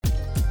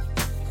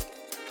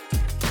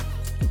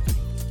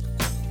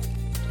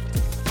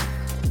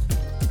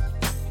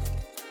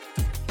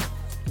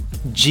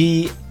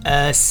GSD.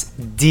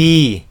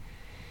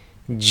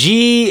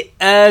 GSD.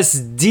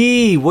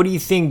 What do you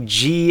think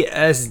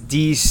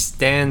GSD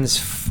stands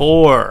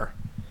for?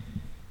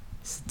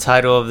 It's the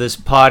title of this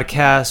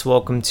podcast.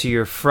 Welcome to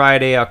your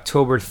Friday,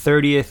 October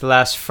 30th,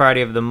 last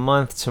Friday of the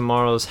month.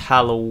 Tomorrow's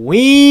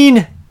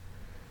Halloween.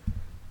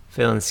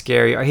 Feeling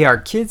scary. Hey, are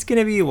kids going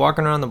to be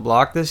walking around the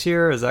block this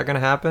year? Is that going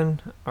to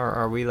happen? Or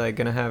are we going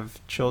to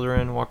have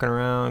children walking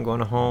around, going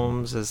to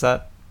homes? Is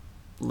that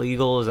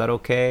legal? Is that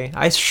okay?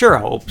 I sure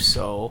hope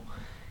so.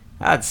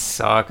 That'd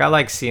suck. I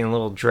like seeing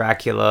little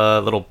Dracula,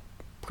 little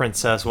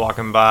princess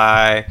walking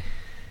by.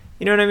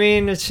 You know what I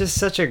mean? It's just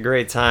such a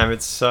great time.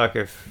 It'd suck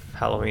if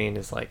Halloween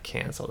is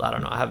canceled. I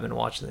don't know. I haven't been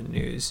watching the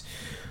news.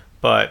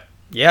 But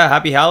yeah,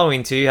 happy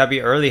Halloween to you. Happy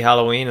early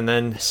Halloween. And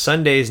then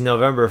Sunday's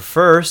November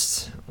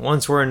 1st.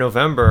 Once we're in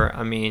November,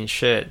 I mean,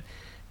 shit.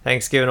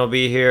 Thanksgiving will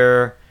be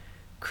here.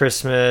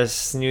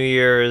 Christmas, New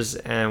Year's,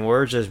 and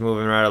we're just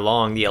moving right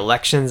along. The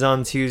election's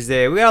on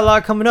Tuesday. We got a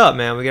lot coming up,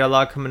 man. A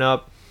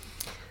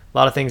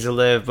lot of things to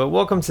live. But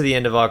welcome to the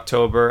end of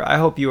October. I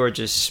hope you are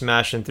just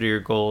smashing through your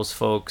goals,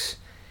 folks.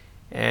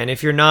 And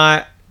if you're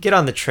not, get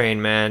on the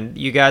train, man.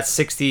 You got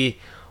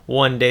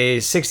 61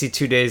 days,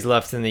 62 days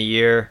left in the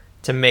year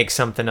to make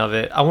something of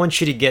it. I want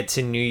you to get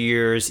to New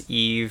Year's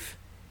Eve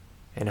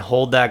and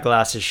hold that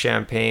glass of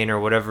champagne or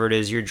whatever it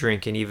is you're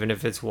drinking, even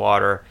if it's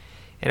water.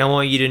 And I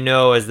want you to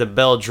know as the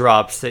bell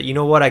drops that, you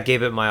know what, I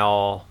gave it my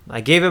all.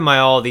 I gave it my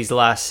all these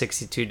last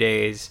 62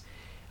 days.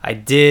 I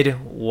did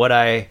what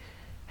I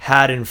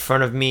had in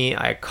front of me.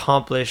 I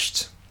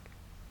accomplished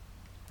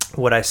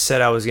what I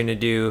said I was going to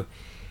do.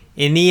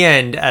 In the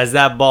end, as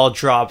that ball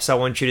drops, I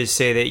want you to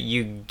say that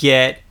you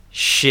get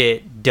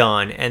shit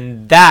done.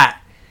 And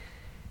that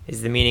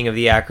is the meaning of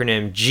the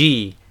acronym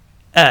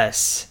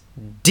GSD.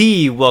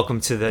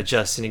 Welcome to the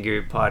Justin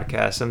Aguirre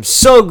podcast. I'm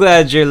so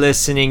glad you're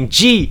listening.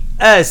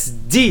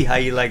 GSD. How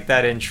you like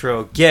that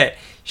intro? Get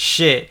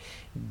shit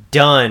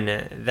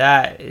done.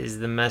 That is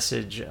the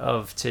message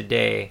of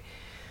today.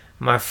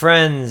 My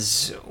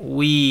friends,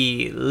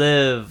 we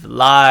live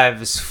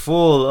lives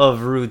full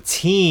of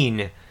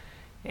routine,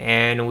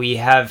 and we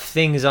have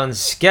things on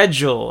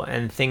schedule,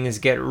 and things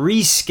get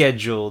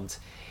rescheduled,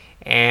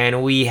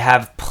 and we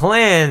have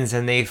plans,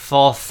 and they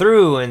fall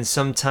through, and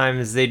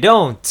sometimes they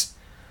don't.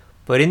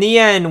 But in the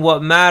end,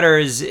 what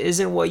matters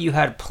isn't what you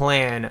had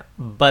planned,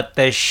 but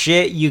the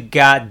shit you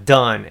got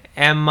done.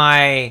 Am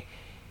I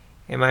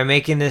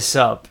making this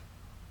up?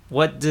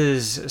 What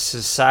does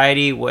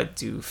society, what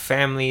do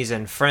families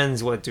and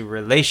friends, what do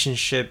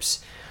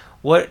relationships,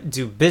 what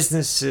do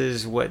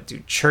businesses, what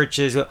do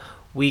churches?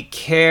 We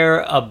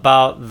care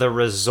about the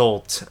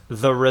result.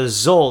 The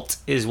result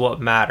is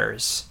what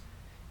matters.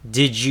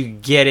 Did you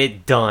get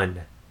it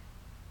done?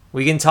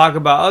 We can talk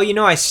about,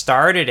 I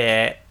started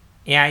it.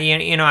 Yeah,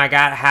 I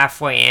got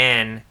halfway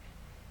in.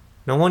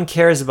 No one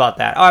cares about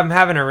that. I'm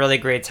having a really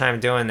great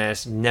time doing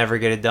this. Never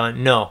get it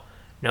done. No,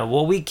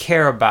 what we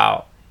care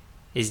about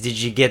is,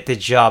 did you get the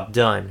job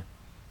done?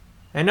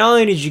 And not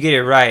only did you get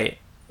it right,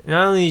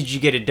 not only did you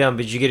get it done,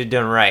 but did you get it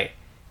done right?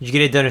 Did you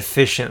get it done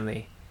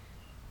efficiently?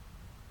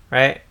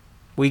 Right?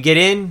 We get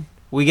in,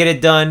 we get it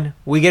done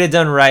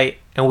right,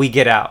 and we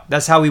get out.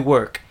 That's how we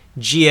work.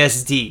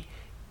 GSD.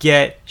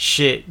 Get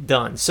shit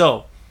done.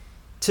 So,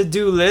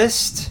 to-do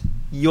list,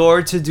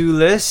 your to-do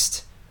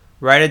list,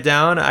 write it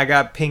down. I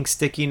got pink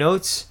sticky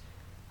notes.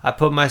 I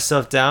put my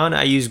stuff down.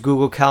 I use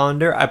Google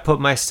Calendar. I put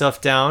my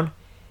stuff down.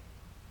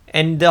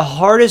 And the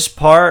hardest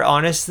part,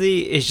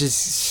 honestly, is just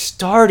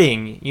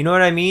starting. You know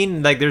what I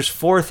mean? There's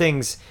 5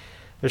 things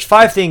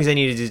I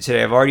need to do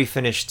today. I've already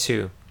finished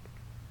 2.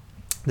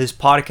 This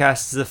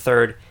podcast is the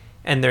 3rd,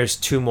 and there's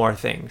 2 more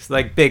things,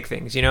 big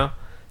things, that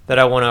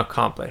I want to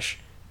accomplish.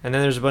 And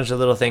then there's a bunch of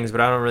little things,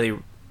 but I don't really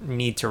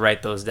need to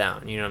write those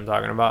down. You know what I'm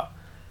talking about?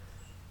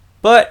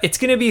 But it's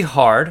going to be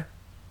hard.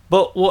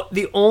 But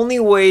the only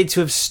way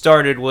to have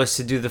started was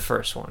to do the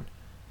first one.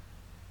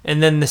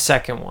 And then the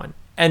second one.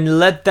 And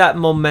let that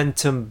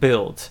momentum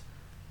build.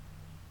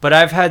 But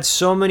I've had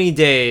so many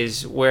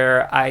days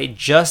where I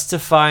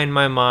justify in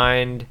my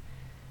mind.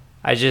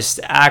 I just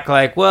act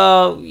like,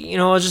 I'll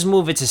just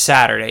move it to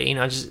Saturday.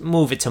 Just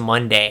move it to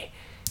Monday.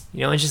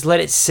 And just let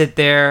it sit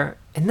there.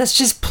 And that's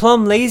just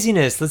plumb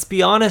laziness. Let's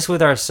be honest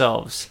with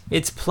ourselves.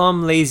 It's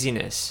plumb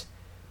laziness.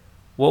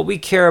 What we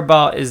care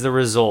about is the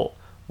result.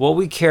 What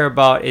we care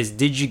about is,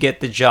 did you get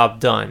the job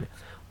done?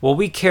 What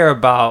we care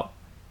about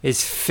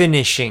is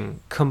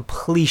finishing,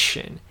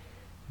 completion.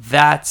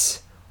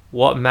 That's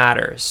what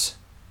matters.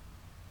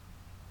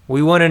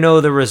 We want to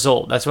know the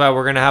result. That's why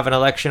we're going to have an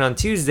election on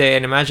Tuesday.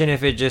 And imagine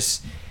if it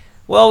just,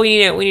 we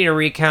need a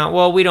recount.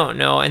 Well, we don't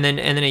know. And then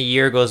a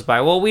year goes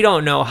by. Well, we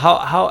don't know.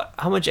 How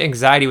much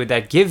anxiety would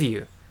that give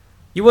you?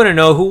 You want to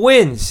know who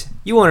wins.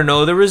 You want to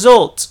know the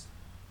result.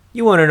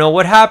 You want to know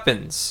what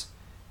happens.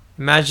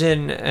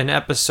 Imagine an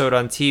episode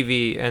on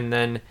TV and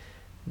then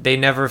they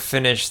never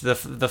finished the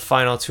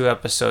final 2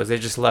 episodes. They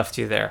just left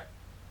you there.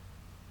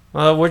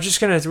 Well, we're just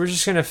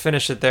gonna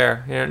finish it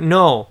there.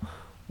 No,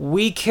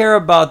 we care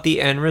about the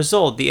end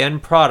result, the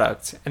end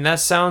product, and that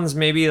sounds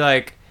maybe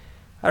like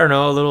I don't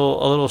know, a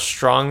little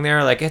strong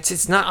there. Like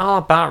it's not all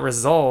about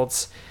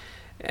results.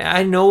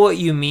 I know what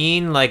you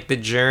mean, like the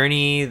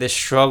journey, the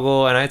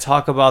struggle, and I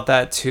talk about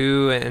that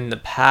too, and the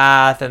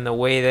path and the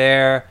way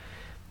there.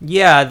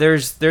 Yeah,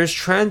 there's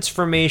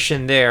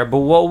transformation there, but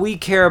what we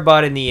care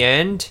about in the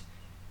end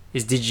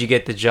is, did you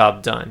get the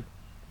job done?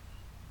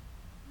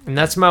 And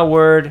that's my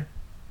word,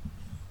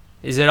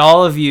 is that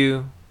all of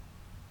you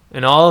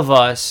and all of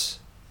us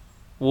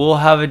will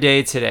have a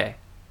day today,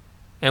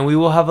 and we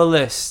will have a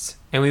list,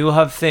 and we will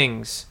have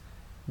things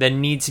that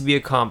need to be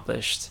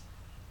accomplished.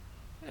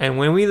 And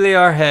when we lay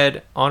our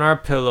head on our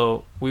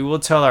pillow, we will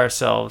tell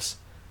ourselves,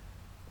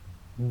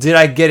 did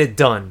I get it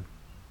done?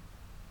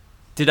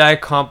 Did I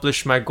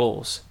accomplish my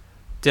goals?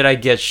 Did I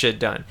get shit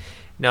done?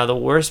 Now, the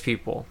worst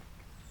people,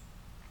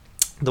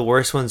 the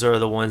worst ones are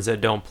the ones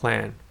that don't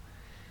plan.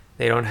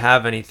 They don't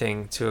have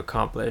anything to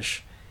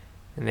accomplish,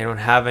 and they don't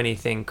have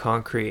anything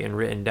concrete and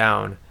written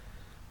down.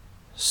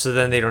 So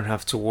then they don't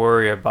have to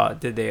worry about,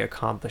 did they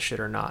accomplish it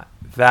or not.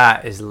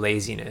 That is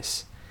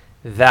laziness.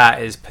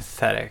 That is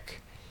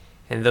pathetic.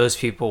 And those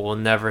people will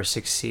never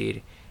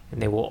succeed,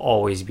 and they will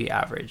always be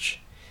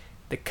average.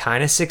 The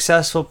kind of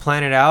successful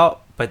plan it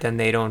out, but then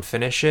they don't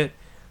finish it.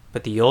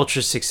 But the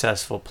ultra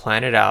successful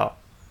plan it out,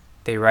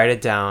 they write it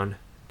down,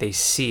 they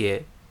see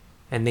it,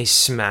 and they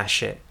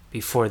smash it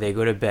before they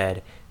go to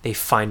bed. They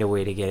find a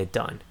way to get it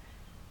done.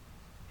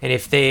 And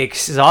if they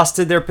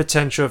exhausted their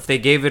potential, if they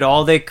gave it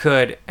all they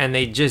could, and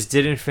they just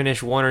didn't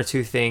finish one or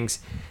two things,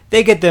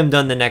 they get them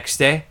done the next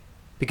day,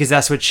 because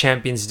that's what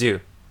champions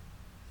do.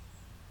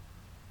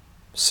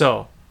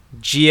 So,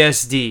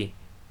 GSD,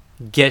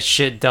 get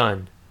shit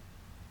done.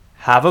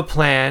 Have a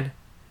plan,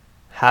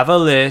 have a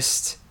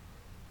list,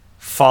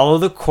 follow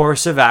the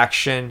course of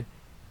action,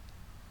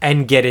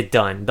 and get it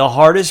done. The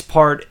hardest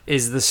part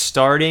is the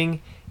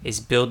starting, is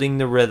building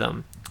the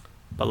rhythm.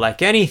 But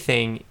like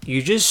anything,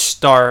 you just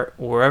start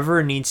wherever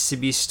it needs to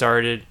be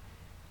started.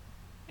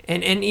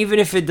 And even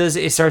if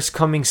it starts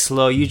coming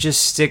slow, you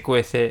just stick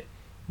with it.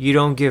 You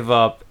don't give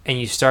up, and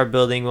you start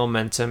building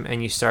momentum,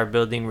 and you start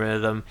building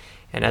rhythm.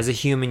 And as a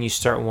human, you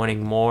start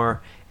wanting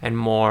more and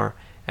more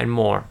and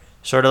more.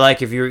 Sort of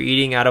like if you were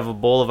eating out of a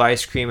bowl of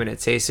ice cream and it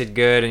tasted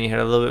good, and you had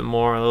a little bit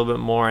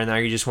more, and now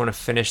you just want to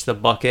finish the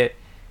bucket.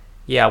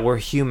 Yeah, we're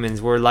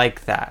humans. We're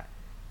like that.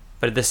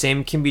 But the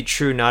same can be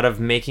true not of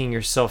making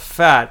yourself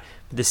fat,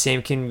 but the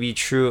same can be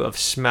true of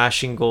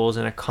smashing goals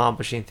and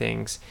accomplishing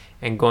things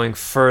and going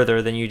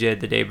further than you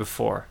did the day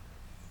before.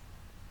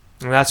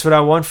 And that's what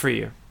I want for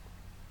you.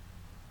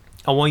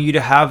 I want you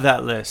to have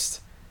that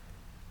list.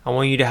 I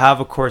want you to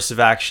have a course of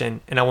action,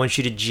 and I want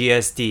you to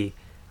GSD.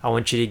 I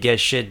want you to get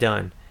shit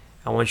done.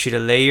 I want you to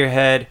lay your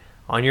head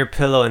on your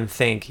pillow and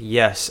think,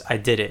 yes, I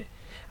did it.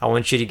 I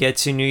want you to get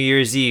to New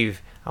Year's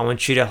Eve. I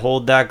want you to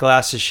hold that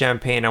glass of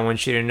champagne. I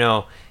want you to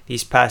know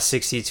these past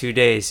 62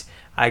 days,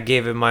 I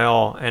gave it my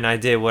all, and I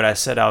did what I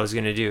said I was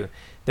going to do.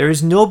 There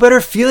is no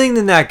better feeling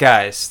than that,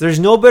 guys. There's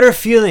no better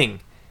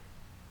feeling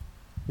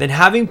than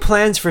having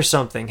plans for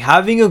something,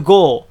 having a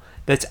goal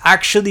that's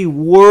actually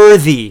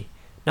worthy,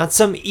 not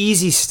some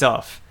easy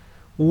stuff,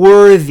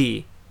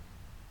 worthy.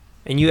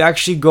 And you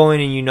actually go in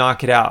and you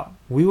knock it out.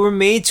 We were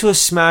made to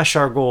smash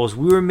our goals.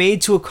 We were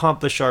made to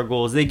accomplish our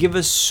goals. They give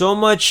us so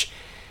much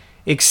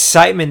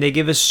excitement. They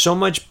give us so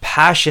much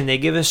passion. They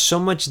give us so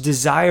much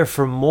desire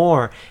for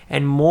more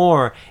and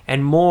more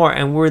and more.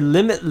 And we're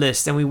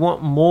limitless, and we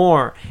want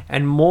more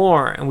and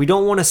more. And we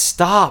don't want to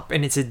stop.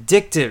 And it's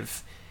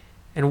addictive.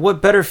 And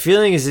what better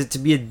feeling is it to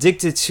be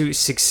addicted to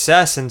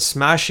success and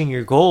smashing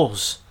your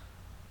goals?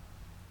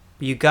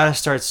 But you got to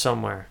start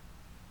somewhere.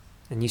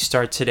 And you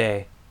start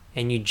today.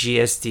 And you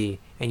GSD.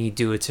 And you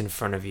do what's in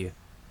front of you.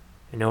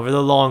 And over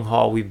the long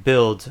haul, we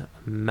build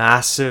a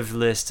massive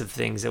list of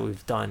things that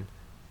we've done.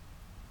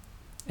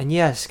 And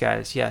yes,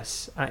 guys,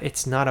 yes,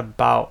 it's not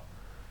about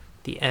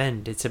the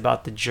end. It's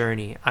about the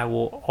journey. I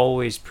will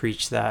always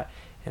preach that,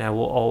 and I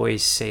will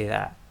always say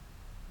that.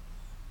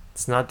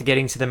 It's not the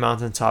getting to the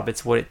mountaintop.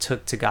 It's what it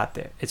took to get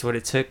there. It's what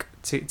it took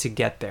to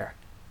get there.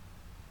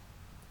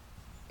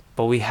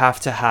 But we have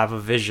to have a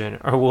vision,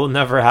 or we'll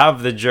never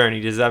have the journey.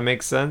 Does that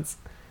make sense?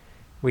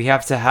 We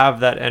have to have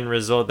that end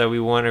result that we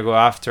want to go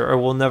after, or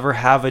we'll never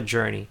have a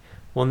journey.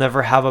 We'll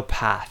never have a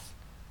path.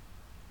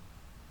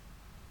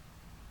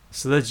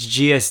 So let's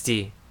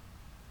GSD.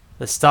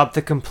 Let's stop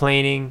the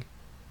complaining.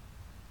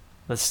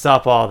 Let's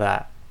stop all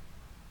that.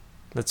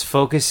 Let's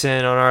focus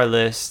in on our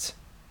list.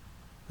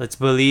 Let's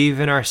believe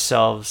in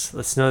ourselves.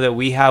 Let's know that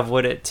we have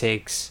what it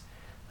takes.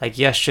 Like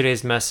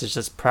yesterday's message,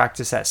 let's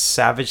practice that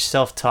savage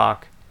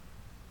self-talk.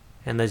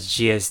 And let's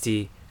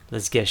GSD.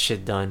 Let's get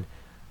shit done.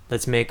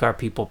 Let's make our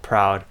people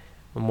proud.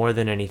 But more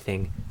than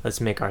anything,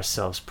 let's make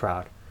ourselves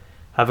proud.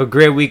 Have a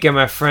great weekend,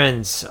 my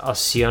friends. I'll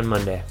see you on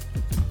Monday.